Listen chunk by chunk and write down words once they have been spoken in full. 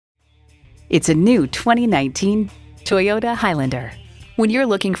It's a new 2019 Toyota Highlander. When you're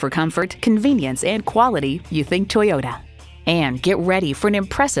looking for comfort, convenience, and quality, you think Toyota. And get ready for an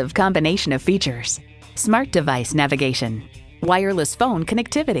impressive combination of features: smart device navigation, wireless phone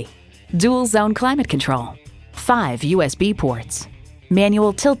connectivity, dual zone climate control, 5 USB ports,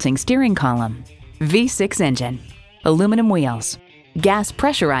 manual tilting steering column, V6 engine, aluminum wheels, gas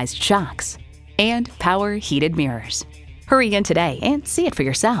pressurized shocks, and power heated mirrors. Hurry in today and see it for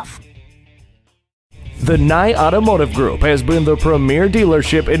yourself. The Nye Automotive Group has been the premier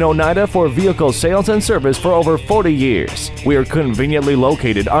dealership in Oneida for vehicle sales and service for over 40 years. We are conveniently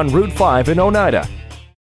located on Route 5 in Oneida.